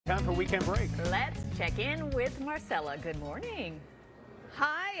Time for weekend break. Let's check in with Marcella. Good morning.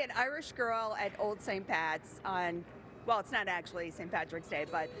 Hi, an Irish girl at Old St. Pat's on, well, it's not actually St. Patrick's Day,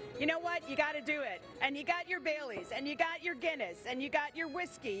 but you know what? You got to do it. And you got your Baileys, and you got your Guinness, and you got your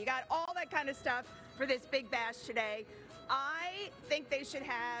whiskey. You got all that kind of stuff for this big bash today. I think they should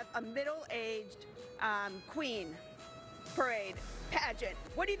have a middle-aged queen parade pageant.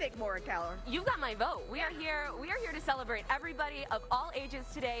 What do you think, Maura Keller? You've got my vote. We are here to celebrate everybody of all ages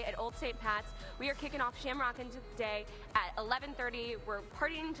today at Old St. Pat's. We are kicking off Shamrock'N today at 11:30. We're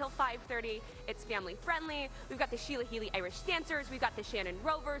partying until 5:30. It's family friendly. We've got the Sheila Healy Irish Dancers, we've got the Shannon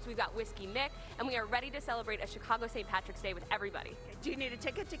Rovers, we've got Whiskey Mick, and we are ready to celebrate a Chicago St. Patrick's Day with everybody. Do you need a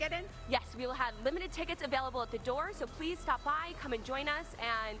ticket to get in? Yes, we will have limited tickets available at the door, so please stop by, come and join us,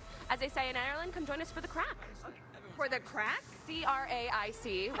 and as they say in Ireland, come join us for the crack. Okay. For the crack?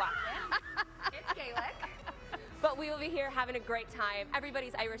 C-R-A-I-C. Watch it. It's Gaelic. But we will be here having a great time.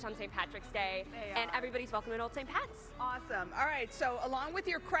 Everybody's Irish on St. Patrick's Day, and everybody's welcome at Old St. Pat's. Awesome. All right, so along with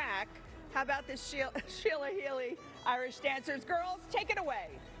your crack, how about the Sheila Healy Irish Dancers? Girls, take it away.